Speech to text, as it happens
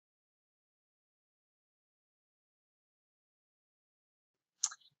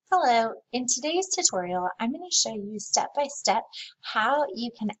Hello, in today's tutorial, I'm going to show you step by step how you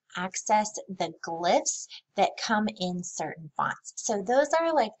can access the glyphs that come in certain fonts. So those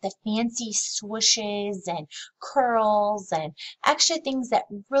are like the fancy swooshes and curls and extra things that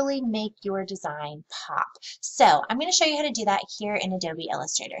really make your design pop. So I'm going to show you how to do that here in Adobe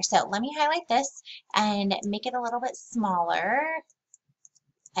Illustrator. So let me highlight this and make it a little bit smaller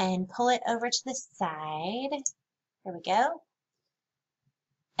and pull it over to the side. There we go.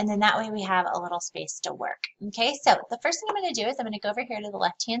 And then that way we have a little space to work. Okay, so the first thing I'm going to do is I'm going to go over here to the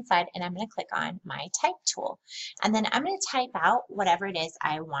left-hand side and I'm going to click on my type tool. And then I'm going to type out whatever it is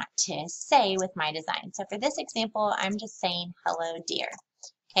I want to say with my design. So for this example, I'm just saying, hello, dear.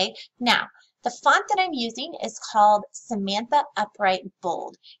 Okay, now the font that I'm using is called Samantha Upright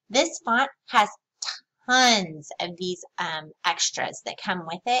Bold. This font has tons of these extras that come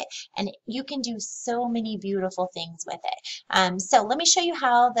with it, and you can do so many beautiful things with it. So let me show you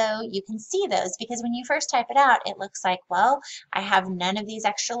how, though, you can see those, because when you first type it out, it looks like, well, I have none of these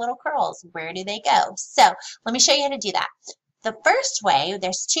extra little curls. Where do they go? So let me show you how to do that. The first way,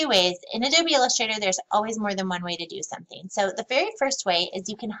 there's two ways. In Adobe Illustrator, there's always more than one way to do something. So the very first way is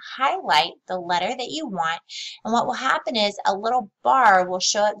you can highlight the letter that you want, and what will happen is a little bar will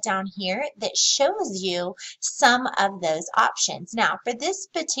show up down here that shows you some of those options. Now, for this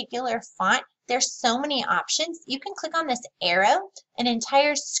particular font, there's so many options. You can click on this arrow. An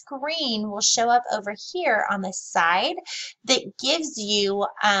entire screen will show up over here on the side that gives you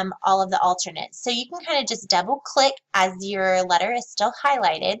all of the alternates. So you can kind of just double click as your letter is still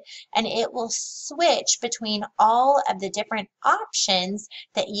highlighted, and it will switch between all of the different options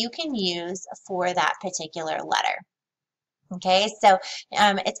that you can use for that particular letter. Okay, so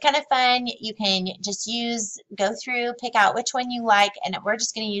it's kind of fun. You can just go through, pick out which one you like, and we're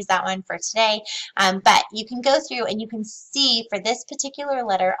just going to use that one for today. But you can go through and you can see for this particular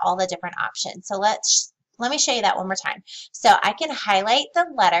letter all the different options. So let me show you that one more time. So I can highlight the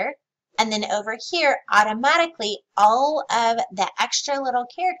letter, and then over here, automatically, all of the extra little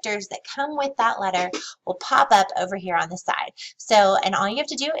characters that come with that letter will pop up over here on the side. So, and all you have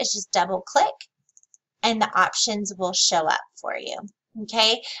to do is just double click, and the options will show up for you.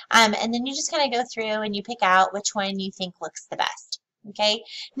 Okay, and then you just kind of go through and you pick out which one you think looks the best. Okay,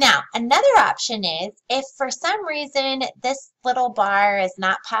 now another option is if for some reason this little bar is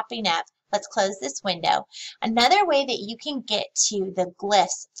not popping up, let's close this window. Another way that you can get to the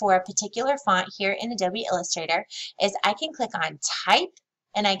glyphs for a particular font here in Adobe Illustrator is I can click on Type,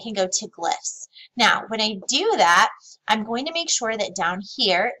 and I can go to Glyphs. Now, when I do that, I'm going to make sure that down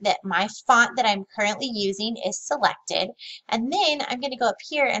here that my font that I'm currently using is selected, and then I'm going to go up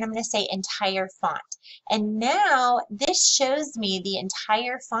here and I'm going to say Entire Font. And now this shows me the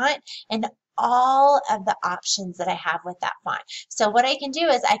entire font and all of the options that I have with that font. So what I can do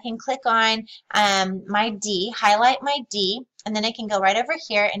is I can click on my D, highlight my D, and then I can go right over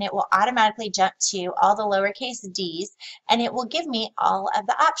here and it will automatically jump to all the lowercase d's, and it will give me all of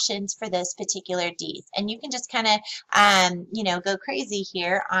the options for those particular d's. And you can just kind of go crazy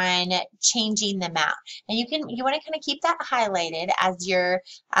here on changing them out. And you want to kind of keep that highlighted as you're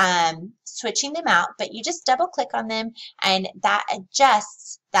switching them out, but you just double click on them and that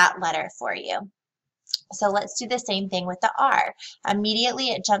adjusts that letter for you. So let's do the same thing with the R. Immediately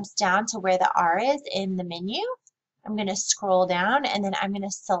it jumps down to where the R is in the menu. I'm going to scroll down and then I'm going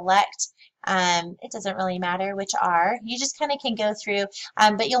to select, it doesn't really matter which R. You just kind of can go through,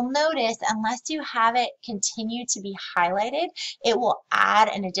 but you'll notice unless you have it continue to be highlighted, it will add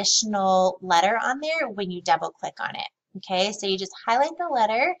an additional letter on there when you double click on it. Okay, so you just highlight the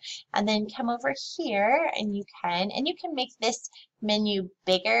letter and then come over here and you can make this menu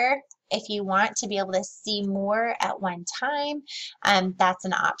bigger if you want to be able to see more at one time. That's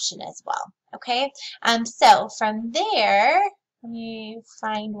an option as well. Okay, so from there, you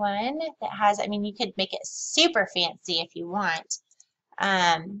find one that has, you could make it super fancy if you want.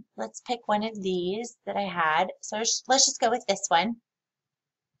 Let's pick one of these that I had. So let's just go with this one.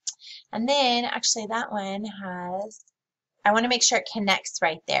 And then actually that one has, I want to make sure it connects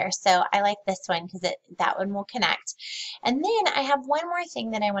right there. So I like this one because that one will connect. And then I have one more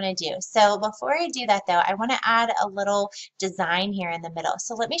thing that I want to do. So before I do that though, I want to add a little design here in the middle.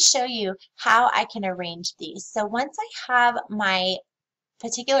 So let me show you how I can arrange these. So once I have my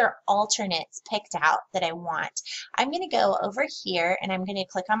particular alternates picked out that I want, I'm going to go over here and I'm going to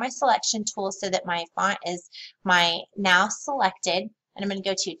click on my selection tool so that my font is now selected. And I'm going to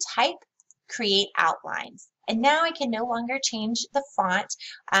go to Type, Create Outlines. And now I can no longer change the font.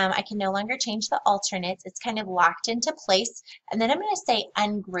 I can no longer change the alternates. It's kind of locked into place. And then I'm going to say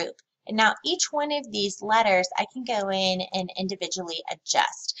Ungroup. And now each one of these letters I can go in and individually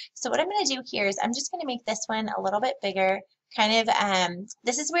adjust. So what I'm going to do here is I'm just going to make this one a little bit bigger.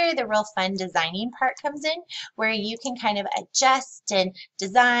 This is where the real fun designing part comes in, where you can kind of adjust and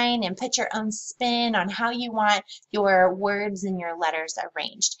design and put your own spin on how you want your words and your letters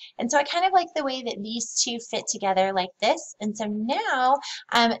arranged. And so I kind of like the way that these two fit together like this. And so now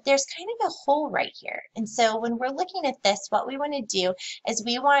there's kind of a hole right here. And so when we're looking at this, what we want to do is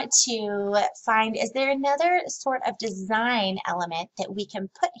we want to find, is there another sort of design element that we can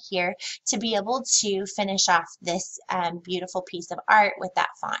put here to be able to finish off this beautiful piece of art with that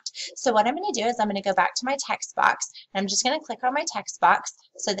font. So what I'm going to do is I'm going to go back to my text box, and I'm just going to click on my text box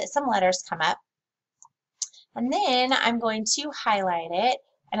so that some letters come up. And then I'm going to highlight it,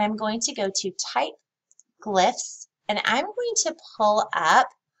 and I'm going to go to Type Glyphs, and I'm going to pull up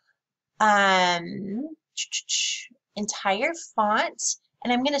entire font,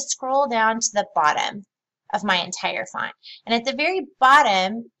 and I'm going to scroll down to the bottom of my entire font. And at the very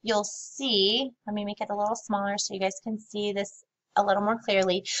bottom, you'll see, let me make it a little smaller so you guys can see this a little more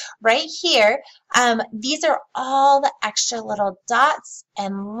clearly. Right here, these are all the extra little dots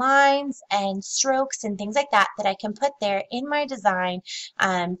and lines and strokes and things like that that I can put there in my design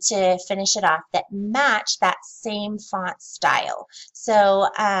to finish it off that match that same font style. So,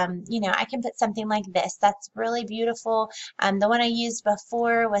 you know, I can put something like this. That's really beautiful. The one I used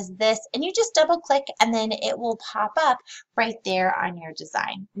before was this, and you just double click and then it will pop up right there on your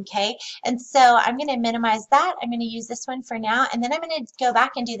design, okay? And so I'm going to minimize that. I'm going to use this one for now, and then I'm going to go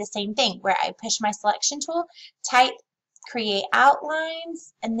back and do the same thing where I push my selection tool, type, create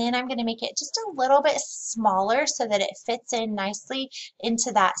outlines, and then I'm going to make it just a little bit smaller so that it fits in nicely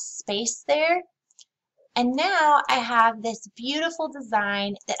into that space there. And now I have this beautiful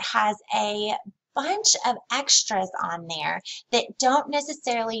design that has a bunch of extras on there that don't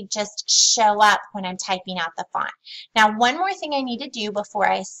necessarily just show up when I'm typing out the font. Now, one more thing I need to do before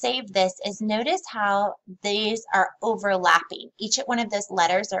I save this is notice how these are overlapping. Each one of those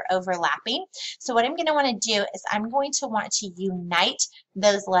letters are overlapping. So what I'm going to want to do is I'm going to want to unite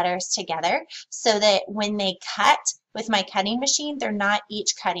those letters together so that when they cut with my cutting machine, they're not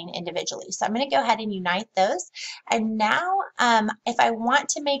each cutting individually. So I'm going to go ahead and unite those. And now if I want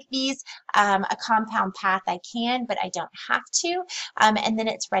to make these a compound path, I can, but I don't have to. And then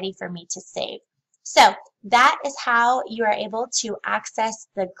it's ready for me to save. So that is how you are able to access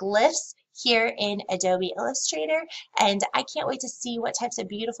the glyphs here in Adobe Illustrator, and I can't wait to see what types of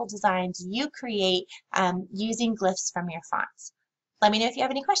beautiful designs you create using glyphs from your fonts. Let me know if you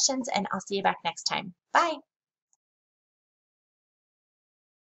have any questions, and I'll see you back next time. Bye!